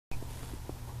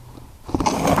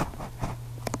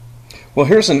Well,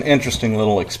 here's an interesting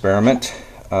little experiment.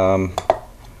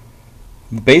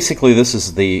 Basically, this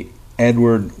is the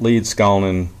Edward Lead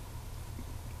Scullin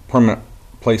permanent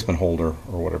placement holder,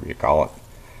 or whatever you call it.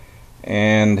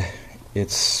 And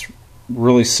it's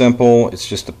really simple. It's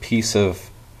just a piece of,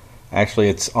 actually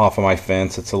it's off of my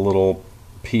fence. It's a little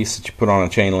piece that you put on a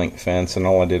chain link fence, and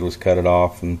all I did was cut it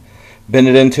off and bend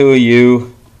it into a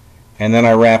U, and then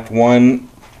I wrapped one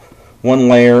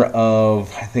layer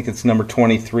of, I think it's number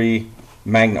 23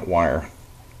 magnet wire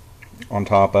on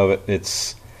top of it.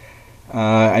 It's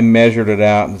I measured it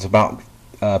out, and it's about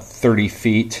 30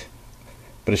 feet,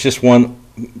 but it's just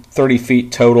 30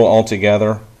 feet total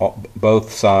altogether,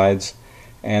 both sides.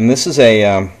 And this is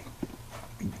the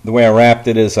way I wrapped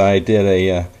it is I did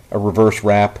a reverse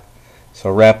wrap. So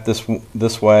I wrapped this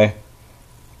way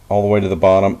all the way to the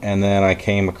bottom, and then I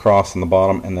came across on the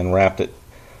bottom and then wrapped it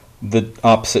the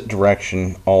opposite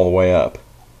direction all the way up.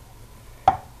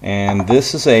 And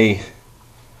this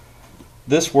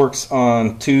works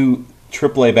on 2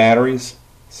 AAA batteries,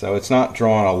 so it's not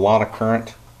drawing a lot of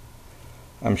current.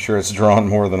 I'm sure it's drawing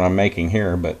more than I'm making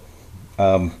here, but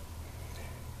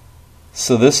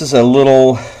so this is a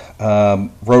little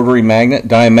rotary magnet,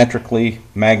 diametrically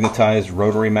magnetized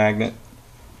rotary magnet,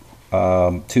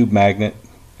 tube magnet,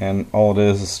 and all it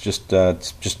is just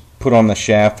put on the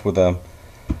shaft with a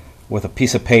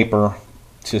piece of paper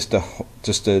just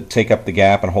to take up the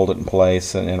gap and hold it in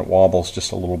place, and it wobbles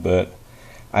just a little bit.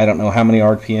 I don't know how many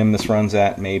RPM this runs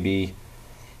at, maybe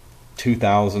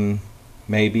 2,000,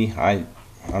 maybe. I'm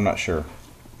not sure.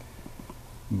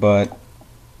 But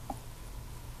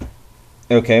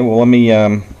okay, well let me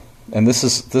and this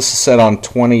is set on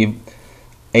 20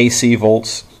 AC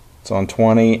volts. It's on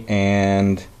 20,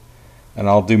 and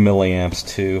I'll do milliamps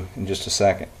too in just a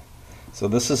second. So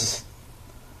this is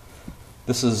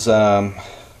 30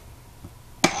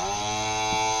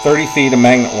 feet of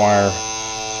magnet wire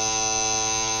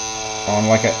on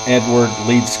like an Edward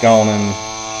Lead Scullin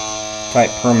type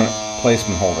permanent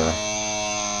placement holder.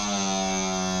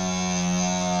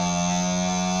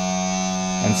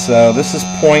 And so this is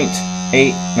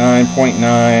 0.89, 0.9,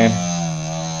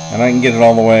 and I can get it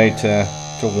all the way to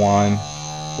 1.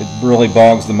 It really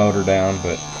bogs the motor down,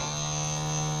 but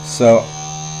so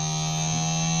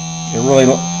it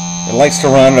likes to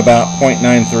run at about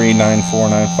 0.93, 94,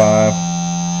 95.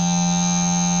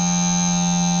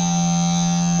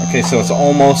 Okay, so it's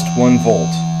almost 1 volt.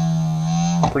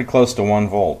 Pretty close to 1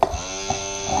 volt.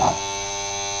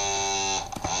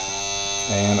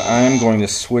 And I'm going to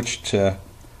switch to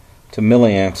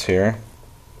milliamps here.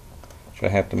 So I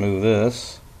have to move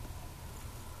this.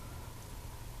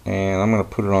 And I'm going to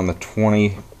put it on the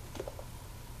 20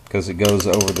 because it goes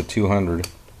over the 200.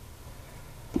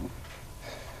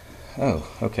 Oh,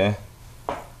 okay.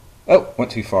 Oh,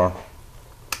 went too far.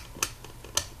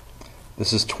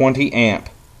 This is 20 amp.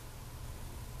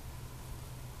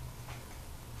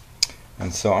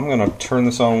 And so I'm going to turn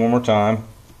this on one more time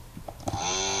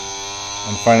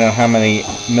and find out how many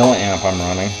milliamp I'm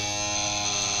running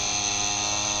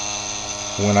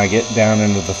when I get down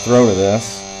into the throat of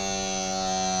this.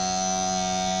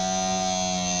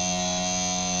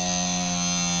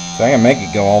 So I can make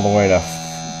it go all the way to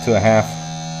a half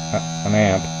an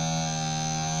amp,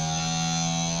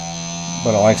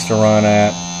 but it likes to run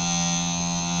at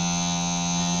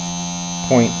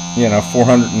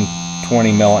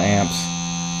 420 milliamps.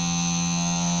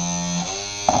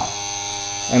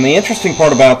 And the interesting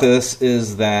part about this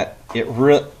is that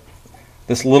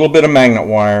this little bit of magnet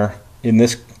wire in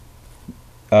this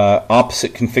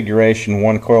opposite configuration,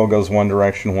 one coil goes one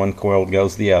direction, one coil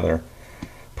goes the other,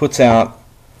 puts out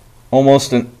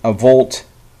almost a volt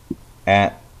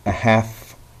at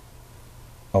half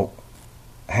an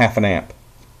amp.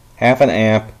 Half an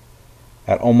amp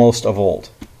at almost a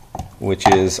volt, which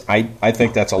is, I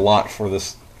think that's a lot for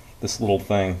this little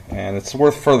thing, and it's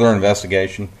worth further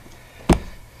investigation.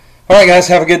 Alright guys,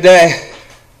 have a good day.